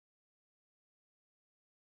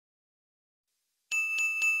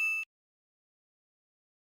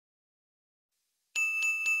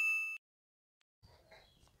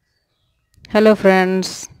Hello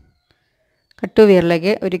friends,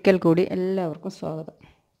 കട്ടുവിയറിലേക്ക് ഒരിക്കൽ കൂടി എല്ലാവർക്കും സ്വാഗതം.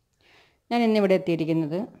 ഞാൻ ഇന്നിവിടെ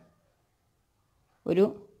എത്തിയിരിക്കുന്നത് ഒരു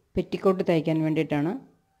പെറ്റിക്കോട്ട് തയ്ക്കാൻ വേണ്ടിയിട്ടാണ്.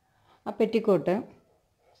 ആ പെറ്റിക്കോട്ട്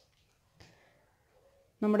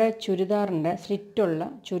നമ്മുടെ ചുരിദാറിൻ്റെ സ്ലിറ്റുള്ള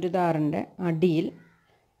ചുരിദാറിൻ്റെ അടിയിൽ,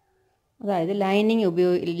 അതായത് ലൈനിങ്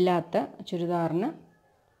ഇല്ലാത്ത ചുരിദാറിന്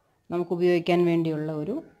നമുക്ക് ഉപയോഗിക്കാൻ വേണ്ടിയുള്ള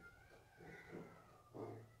ഒരു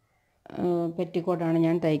പെറ്റിക്കോട്ടാണ്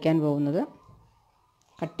ഞാൻ തയ്ക്കാൻ പോകുന്നത്,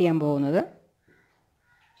 കട്ട് ചെയ്യാൻ പോകുന്നത്.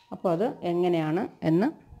 അപ്പോൾ അത് എങ്ങനെയാണ് എന്ന്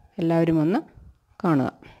എല്ലാവരും ഒന്ന് കാണുക.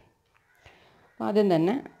 ആദ്യം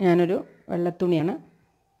തന്നെ ഞാനൊരു വെള്ളത്തുണിയാണ്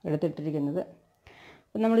എടുത്തിട്ടിരിക്കുന്നത്.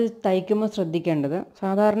 അപ്പോൾ നമ്മൾ തയ്ക്കുമ്പോൾ ശ്രദ്ധിക്കേണ്ടത്,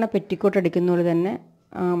 സാധാരണ പെറ്റിക്കോട്ട് അടിക്കുന്ന പോലെ തന്നെ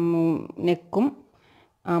നെക്കും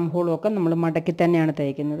ആം ഹോളും ഒക്കെ നമ്മൾ മടക്കി തന്നെയാണ്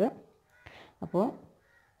തയ്ക്കുന്നത്. അപ്പോൾ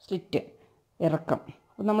സ്ലിറ്റ് ഇറക്കം,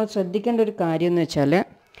 അപ്പോൾ നമ്മൾ ശ്രദ്ധിക്കേണ്ട ഒരു കാര്യം എന്ന് വെച്ചാൽ,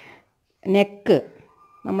 നെക്ക്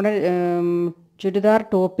നമ്മുടെ ചുരിദാർ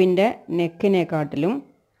ടോപ്പിൻ്റെ നെക്കിനെക്കാട്ടിലും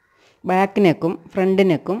ബാക്ക് നെക്കും ഫ്രണ്ട്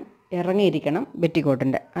നെക്കും ഇറങ്ങിയിരിക്കണം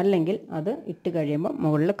പെറ്റിക്കോട്ടിൻ്റെ, അല്ലെങ്കിൽ അത് ഇട്ട് കഴിയുമ്പോൾ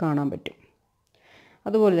മുകളിൽ കാണാൻ പറ്റും.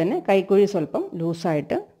 അതുപോലെ തന്നെ കൈക്കുഴി സ്വല്പം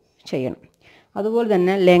ലൂസായിട്ട് ചെയ്യണം. അതുപോലെ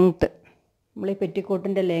തന്നെ ലെങ്ത്ത്, നമ്മൾ ഈ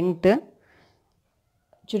പെറ്റിക്കോട്ടിൻ്റെ ലെങ്ത്ത്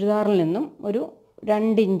ചുരിദാറിൽ നിന്നും ഒരു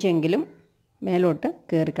 2 ഇഞ്ചെങ്കിലും മേലോട്ട്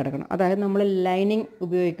കയറി കിടക്കണം. അതായത് നമ്മൾ ലൈനിങ്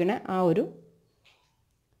ഉപയോഗിക്കുന്ന ആ ഒരു,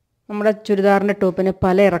 നമ്മുടെ ചുരിദാറിൻ്റെ ടോപ്പിന്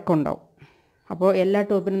പല ഇറക്കം ഉണ്ടാവും. അപ്പോൾ എല്ലാ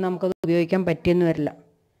ടോപ്പിനും നമുക്കത് ഉപയോഗിക്കാൻ പറ്റിയെന്ന് വരില്ല.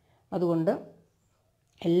 അതുകൊണ്ട്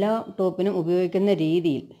എല്ലാ ടോപ്പിനും ഉപയോഗിക്കുന്ന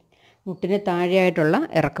രീതിയിൽ മുട്ടിന് താഴെയായിട്ടുള്ള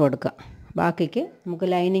ഇറക്കം എടുക്കുക. ബാക്കിക്ക് നമുക്ക്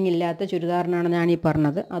ലൈനിങ് ഇല്ലാത്ത ചുരിദാറിനാണ് ഞാനീ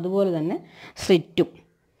പറഞ്ഞത്. അതുപോലെ തന്നെ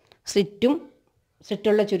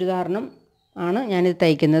സ്ലിറ്റുള്ള ചുരിദാറിനും ആണ് ഞാനിത്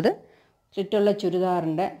തയ്ക്കുന്നത്. സ്ലിറ്റുള്ള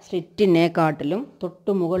ചുരിദാറിൻ്റെ സ്ലിറ്റിനെക്കാട്ടിലും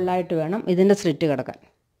തൊട്ട് മുകളിലായിട്ട് വേണം ഇതിൻ്റെ സ്ലിറ്റ് കിടക്കാൻ.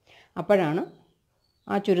 അപ്പോഴാണ്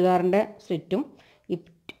ആ ചുരിദാറിൻ്റെ സ്ലിറ്റും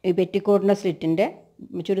ഈ പെറ്റിക്കോട്ടിൻ്റെ സ്ലിറ്റിൻ്റെ,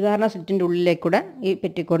 ചുരിദാറിൻ്റെ സ്ലിറ്റിൻ്റെ ഉള്ളിലേക്കൂടെ ഈ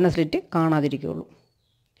പെറ്റിക്കോട്ടിൻ്റെ സ്ലിറ്റ് കാണാതിരിക്കുകയുള്ളൂ.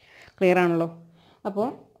 ക്ലിയർ ആണല്ലോ? അപ്പോൾ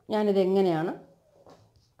ഞാനിത് എങ്ങനെയാണ്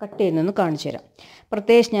കട്ട് ചെയ്യുന്നതെന്ന് കാണിച്ചു തരാം.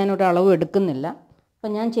 പ്രത്യേകിച്ച് ഞാനൊരു അളവ് എടുക്കുന്നില്ല.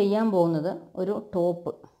 അപ്പം ഞാൻ ചെയ്യാൻ പോകുന്നത് ഒരു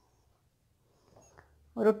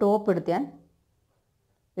ടോപ്പ് എടുത്ത് ഞാൻ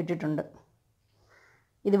ഇട്ടിട്ടുണ്ട്.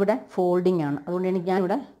 ഇതിവിടെ ഫോൾഡിംഗ് ആണ്, അതുകൊണ്ട്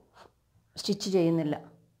ഞാനിവിടെ സ്റ്റിച്ച് ചെയ്യുന്നില്ല.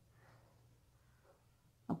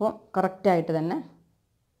 അപ്പോൾ കറക്റ്റായിട്ട് തന്നെ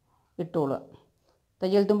ഇട്ടോളുക.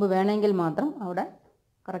 തയ്യൽ തുമ്പ് വേണമെങ്കിൽ മാത്രം അവിടെ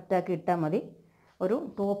കറക്റ്റാക്കി ഇട്ടാൽ മതി. ഒരു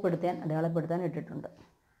ടോപ്പ് എടുത്താൻ അടയാളപ്പെടുത്താൻ ഇട്ടിട്ടുണ്ട്.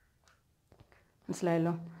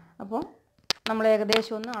 മനസ്സിലായല്ലോ? അപ്പോൾ നമ്മൾ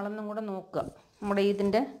ഏകദേശം ഒന്ന് അളന്നും കൂടെ നോക്കുക. നമ്മുടെ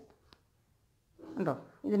ഇതിൻ്റെ ഉണ്ടോ,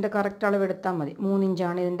 ഇതിൻ്റെ കറക്റ്റ് അളവ് എടുത്താൽ മതി. 3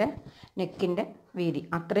 ഇഞ്ചാണ് ഇതിൻ്റെ നെക്കിൻ്റെ വീതി.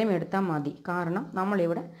 അത്രയും എടുത്താൽ മതി. കാരണം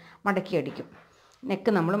നമ്മളിവിടെ മടക്കി അടിക്കും. നെക്ക്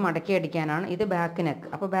നമ്മൾ മടക്കി അടിക്കാനാണ്. ഇത് ബാക്ക് നെക്ക്.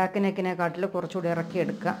 അപ്പോൾ ബാക്ക് നെക്കിനെക്കാട്ടിൽ കുറച്ചുകൂടി ഇറക്കി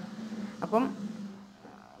എടുക്കുക. അപ്പം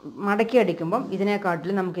മടക്കി അടിക്കുമ്പം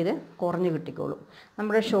ഇതിനെക്കാട്ടിൽ നമുക്കിത് കുറഞ്ഞ് കിട്ടിക്കോളും.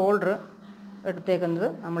 നമ്മുടെ ഷോൾഡർ എടുത്തേക്കുന്നത്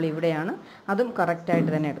നമ്മളിവിടെയാണ്. അതും കറക്റ്റായിട്ട്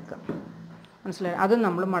തന്നെ എടുക്കുക. മനസ്സിലായി? അതും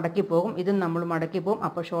നമ്മൾ മടക്കി പോകും, ഇതും നമ്മൾ മടക്കി പോകും.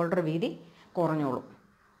 അപ്പോൾ ഷോൾഡർ വീതി കുറഞ്ഞോളും.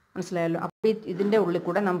 മനസ്സിലായല്ലോ? അപ്പോൾ ഇതിൻ്റെ ഉള്ളിൽ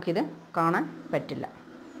കൂടെ നമുക്കിത് കാണാൻ പറ്റില്ല.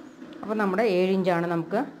 അപ്പോൾ നമ്മുടെ 7 ഇഞ്ചാണ്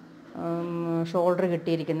നമുക്ക് ഷോൾഡർ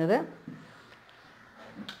കിട്ടിയിരിക്കുന്നത്.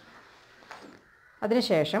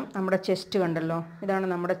 അതിനുശേഷം നമ്മുടെ ചെസ്റ്റ് കണ്ടല്ലോ, ഇതാണ്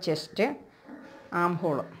നമ്മുടെ ചെസ്റ്റ്.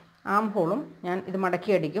 ആം ഹോളും ഞാൻ ഇത് മടക്കി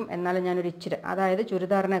അടിക്കും. എന്നാലും ഞാനൊരു ഇച്ചിരി, അതായത്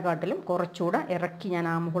ചുരിദാറിനെക്കാട്ടിലും കുറച്ചുകൂടെ ഇറക്കി ഞാൻ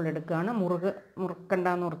ആം ഹോൾ എടുക്കുകയാണ്.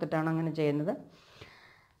 മുറുക്കണ്ടെന്ന് ഓർത്തിട്ടാണ് അങ്ങനെ ചെയ്യുന്നത്.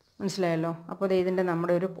 മനസ്സിലായല്ലോ? അപ്പോൾ ഇതിൻ്റെ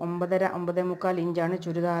നമ്മുടെ ഒരു 9.5 ഇഞ്ചാണ്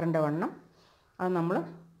ചുരിദാറിൻ്റെ വണ്ണം. അത് നമ്മൾ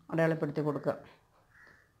അടയാളപ്പെടുത്തി കൊടുക്കുക.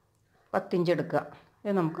 10 ഇഞ്ച് എടുക്കുക.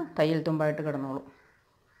 ഇത് നമുക്ക് തയ്യൽ തുമ്പായിട്ട് കിടന്നോളും.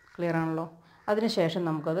 ക്ലിയർ ആണല്ലോ? അതിനുശേഷം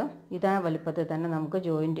നമുക്കത് ഇതേ വലിപ്പത്തിൽ തന്നെ നമുക്ക്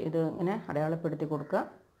ജോയിൻറ്റ് ഇത് ഇങ്ങനെ അടയാളപ്പെടുത്തി കൊടുക്കുക.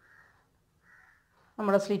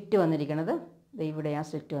 നമ്മുടെ സ്ലിറ്റ് വന്നിരിക്കുന്നത് ഇവിടെയാണ്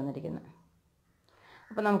സ്ലിറ്റ് വന്നിരിക്കുന്നത്.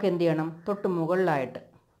 അപ്പോൾ നമുക്ക് എന്ത് ചെയ്യണം? തൊട്ട് മുകളിലായിട്ട്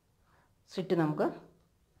സ്ലിറ്റ് നമുക്ക്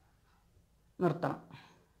നിർത്തണം.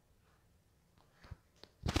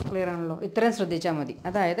 ക്ലിയർ ആണല്ലോ? ഇത്രയും ശ്രദ്ധിച്ചാൽ മതി.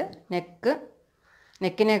 അതായത്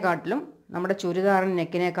നെക്കിനെക്കാട്ടിലും നമ്മുടെ ചുരിദാറിന്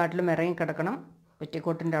നെക്കിനെക്കാട്ടിലും ഇറങ്ങി കിടക്കണം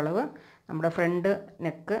പെറ്റിക്കോട്ടിൻ്റെ അളവ്. നമ്മുടെ ഫ്രണ്ട്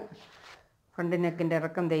നെക്കിൻ്റെ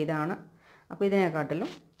ഇറക്കം ഇതാണ്. അപ്പോൾ ഇതിനെക്കാട്ടിലും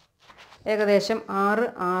ഏകദേശം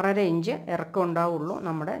 6-6.5 ഇഞ്ച് ഇറക്കം ഉണ്ടാവുള്ളൂ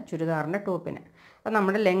നമ്മുടെ ചുരിദാറിൻ്റെ ടോപ്പിന്. അപ്പോൾ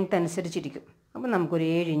നമ്മുടെ ലെങ്ത് അനുസരിച്ചിരിക്കും. അപ്പോൾ നമുക്കൊരു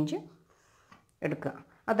 7 ഇഞ്ച് എടുക്കുക.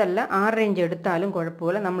 അതല്ല 6 ഇഞ്ച് എടുത്താലും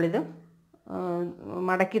കുഴപ്പമില്ല. നമ്മളിത്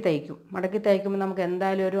മടക്കി തയ്ക്കുമ്പോൾ നമുക്ക്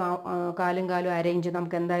എന്തായാലും ഒരു കാലും 1/2 ഇഞ്ച്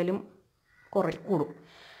നമുക്ക് എന്തായാലും കൂടും.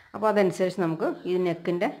 അപ്പോൾ അതനുസരിച്ച് നമുക്ക് ഈ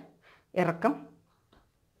നെക്കിൻ്റെ ഇറക്കം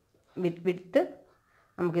വിട്ട്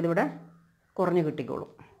നമുക്കിതിവിടെ കുറഞ്ഞ് കിട്ടിക്കോളും.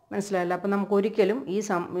 മനസ്സിലായല്ലോ? അപ്പോൾ നമുക്ക് ഒരിക്കലും ഈ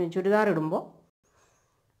ചുരിദാർ ഇടുമ്പോൾ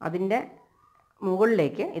അതിൻ്റെ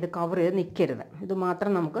മുകളിലേക്ക് ഇത് കവർ ചെയ്ത് നിൽക്കരുത്. ഇത്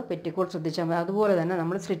മാത്രം നമുക്ക് പെറ്റിക്കോട്ട് ശ്രദ്ധിച്ചാൽ മതി. അതുപോലെ തന്നെ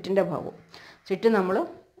നമ്മൾ സ്ലിറ്റിൻ്റെ ഭാഗവും, സ്ലിറ്റ് നമ്മൾ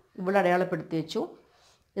ഇവിടെ അടയാളപ്പെടുത്തി വെച്ചു.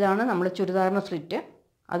 ഇതാണ് നമ്മൾ ചുരിദാറിന് സ്ലിറ്റ്.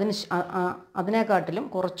 അതിനെക്കാട്ടിലും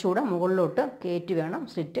കുറച്ചുകൂടെ മുകളിലോട്ട് കയറ്റി വേണം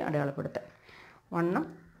സ്ലിറ്റ് അടയാളപ്പെടുത്താൻ. വണ്ണം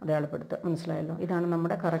അടയാളപ്പെടുത്തുക. മനസ്സിലായല്ലോ? ഇതാണ്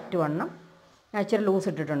നമ്മുടെ കറക്റ്റ് വണ്ണം. ഞാൻ ഇച്ചിരി ലൂസ്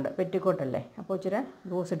ഇട്ടിട്ടുണ്ട്, പെറ്റിക്കോട്ടല്ലേ, അപ്പോൾ ഇച്ചിരി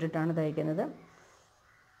ലൂസ് ഇട്ടിട്ടാണ് തയ്ക്കുന്നത്.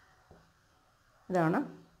 ഇതാണ്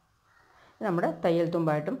നമ്മുടെ തയ്യൽ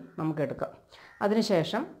തുമ്പായിട്ടും നമുക്ക് എടുക്കാം.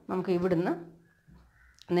 അതിനുശേഷം നമുക്ക് ഇവിടുന്ന്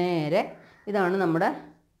നേരെ, ഇതാണ് നമ്മുടെ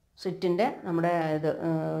സ്ലിറ്റിൻ്റെ നമ്മുടെ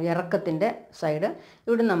ഇറക്കത്തിൻ്റെ സൈഡ്.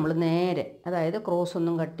 ഇവിടെ നമ്മൾ നേരെ, അതായത് ക്രോസ്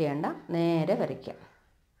ഒന്നും കട്ട് ചെയ്യേണ്ട, നേരെ വരയ്ക്കുക.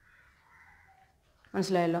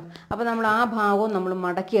 മനസ്സിലായല്ലോ? അപ്പോൾ നമ്മൾ ആ ഭാഗവും നമ്മൾ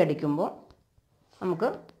മടക്കി അടിക്കുമ്പോൾ നമുക്ക്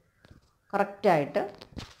കറക്റ്റായിട്ട്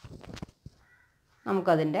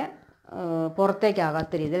നമുക്കതിൻ്റെ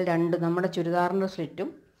പുറത്തേക്കാകാത്ത രീതിയിൽ നമ്മുടെ ചുരിദാറിൻ്റെ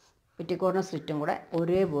സ്ലിറ്റും പെറ്റിക്കോട്ടിൻ്റെ സ്ലിറ്റും കൂടെ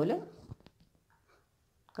ഒരേപോലെ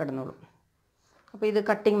കിടന്നോളും. അപ്പോൾ ഇത്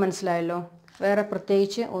കട്ടിങ് മനസ്സിലായല്ലോ? വേറെ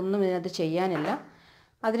പ്രത്യേകിച്ച് ഒന്നും ഇതിനകത്ത് ചെയ്യാനില്ല.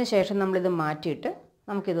 അതിനുശേഷം നമ്മളിത് മാറ്റിയിട്ട്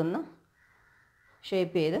നമുക്കിതൊന്ന്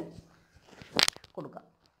ഷേപ്പ് ചെയ്ത് കൊടുക്കാം.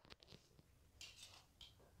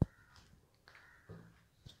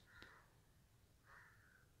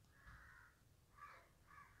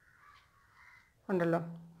 ഉണ്ടല്ലോ,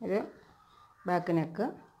 ഇത് ബാക്ക് നെക്ക്,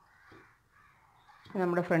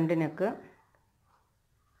 നമ്മുടെ front neck,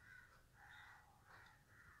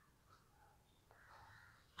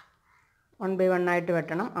 one by one ആയിട്ട്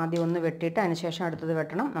വെട്ടണം. ആദ്യം ഒന്ന് വെട്ടിയിട്ട് അതിനുശേഷം അടുത്തത്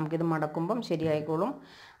വെട്ടണം. നമുക്കിത് മടക്കുമ്പം ശരിയായിക്കോളും.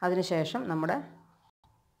 അതിനുശേഷം നമ്മുടെ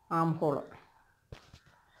ആം ഹോൾ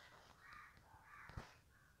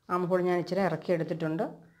ഞാൻ ഇച്ചിരി ഇറക്കി എടുത്തിട്ടുണ്ട്.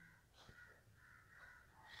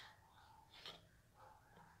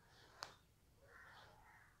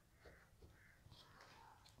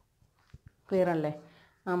 ക്ലിയർ അല്ലേ?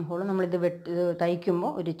 ആം ഹോൾ നമ്മളിത്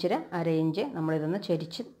തയ്ക്കുമ്പോൾ ഒരു ഇച്ചിരി അരയിഞ്ച് നമ്മളിതൊന്ന്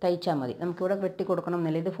ചരിച്ച് തയ്ച്ചാൽ മതി. നമുക്കിവിടെ വെട്ടി കൊടുക്കണം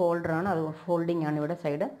എന്നില്ല. ഇത് ഫോൾഡറാണ്, അത് ഫോൾഡിങ് ആണ് ഇവിടെ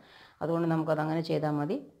സൈഡ്. അതുകൊണ്ട് നമുക്കതങ്ങനെ ചെയ്താൽ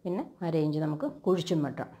മതി. പിന്നെ അരയിഞ്ച് നമുക്ക് കുഴിച്ചും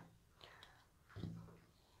വെട്ടാം.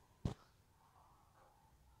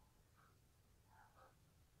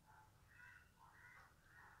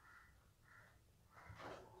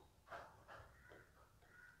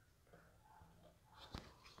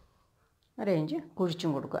 അരയിഞ്ച്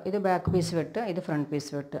കുഴിച്ചും കൊടുക്കുക. ഇത് ബാക്ക് പീസ് വെട്ടുക, ഇത് ഫ്രണ്ട് പീസ്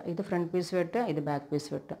വെട്ടുക, ഇത് ഫ്രണ്ട് പീസ് വെട്ടുക, ഇത് ബാക്ക് പീസ്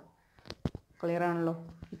വെട്ടുക. ക്ലിയർ ആണല്ലോ?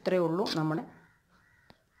 ഇത്രയേ ഉള്ളൂ. നമ്മുടെ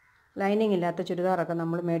ലൈനിങ് ഇല്ലാത്ത ചുരിദാറൊക്കെ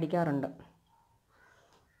നമ്മൾ മേടിക്കാറുണ്ട്.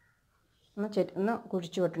 ഒന്ന്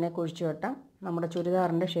കുഴിച്ചു വെട്ടാം. നമ്മുടെ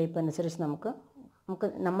ചുരിദാറിൻ്റെ ഷേപ്പ് അനുസരിച്ച് നമുക്ക്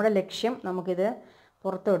നമ്മുടെ ലക്ഷ്യം, നമുക്കിത്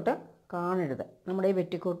പുറത്തോട്ട് കാണരുത്. നമ്മുടെ ഈ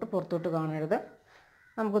പെറ്റിക്കോട്ട് പുറത്തോട്ട് കാണരുത്.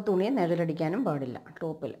 നമുക്ക് തുണി നിഴലടിക്കാനും പാടില്ല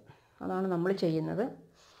ടോപ്പിൽ. അതാണ് നമ്മൾ ചെയ്യുന്നത്.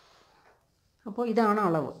 അപ്പോൾ ഇതാണ്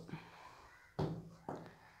അളവ്.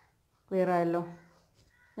 ക്ലിയർ ആയല്ലോ?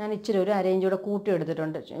 ഞാൻ ഇച്ചിരി ഒരു അരയിഞ്ച് കൂടെ കൂട്ടി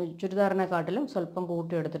എടുത്തിട്ടുണ്ട്. ചുരിദാറിനെക്കാട്ടിലും സ്വല്പം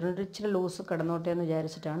കൂട്ടി എടുത്തിട്ടുണ്ട്. ഇച്ചിരി ലൂസ് കിടന്നോട്ടെ എന്ന്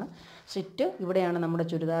വിചാരിച്ചിട്ടാണ്. സ്ലിറ്റ് ഇവിടെയാണ് നമ്മുടെ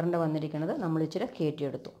ചുരിദാറിൻ്റെ വന്നിരിക്കുന്നത്. നമ്മൾ ഇച്ചിരി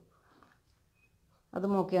കയറ്റിയെടുത്തു.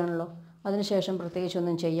 അതും ഓക്കെയാണല്ലോ? അതിനുശേഷം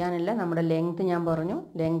പ്രത്യേകിച്ചൊന്നും ചെയ്യാനില്ല. നമ്മുടെ ലെങ്ത്ത് ഞാൻ പറഞ്ഞു.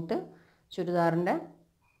 ലെങ്ത്ത് ചുരിദാറിൻ്റെ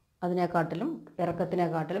അതിനെക്കാട്ടിലും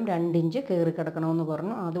ഇറക്കത്തിനെക്കാട്ടിലും 2 ഇഞ്ച് കയറി കിടക്കണമെന്ന്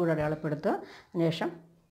പറഞ്ഞു. അതുകൂടെ അടയാളപ്പെടുത്തുക. അതിനുശേഷം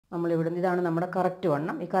നമ്മളിവിടുന്ന്, ഇതാണ് നമ്മുടെ കറക്റ്റ്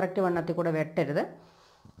വണ്ണം. ഈ കറക്റ്റ് വണ്ണത്തിൽ കൂടെ വെട്ടരുത്.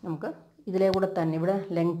 നമുക്ക് ഇതിലേ കൂടെ തന്നെ, ഇവിടെ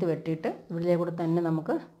ലെങ്ത്ത് വെട്ടിയിട്ട് ഇതിലേ കൂടെ തന്നെ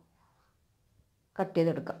നമുക്ക് കട്ട്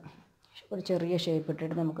ചെയ്തെടുക്കാം. ഒരു ചെറിയ ഷേപ്പ്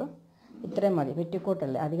ഇട്ടിട്ട് നമുക്ക് ഇത്രയും മതി.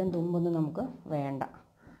 പെറ്റിക്കോട്ടല്ലേ, അധികം തുമ്പൊന്നും നമുക്ക് വേണ്ട.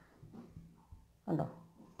 കണ്ടോ?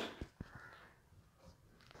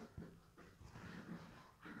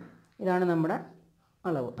 ഇതാണ് നമ്മുടെ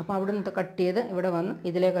അളവ്. അപ്പോൾ അവിടെ നിന്ന് കട്ട് ചെയ്ത് ഇവിടെ വന്ന്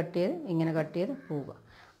ഇതിലേ കട്ട് ചെയ്ത് ഇങ്ങനെ കട്ട് ചെയ്ത് പോവുക.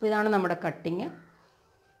 അപ്പോൾ ഇതാണ് നമ്മുടെ കട്ടിങ്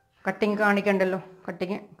കാണിക്കണ്ടല്ലോ,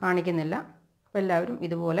 കട്ടിങ് കാണിക്കുന്നില്ല. അപ്പോൾ എല്ലാവരും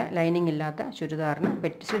ഇതുപോലെ ലൈനിങ് ഇല്ലാത്ത ചുരിദാറിന്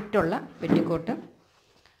സ്ലിറ്റുള്ള പെറ്റിക്കോട്ട്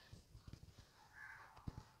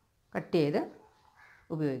കട്ട് ചെയ്ത്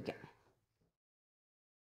ഉപയോഗിക്കാം.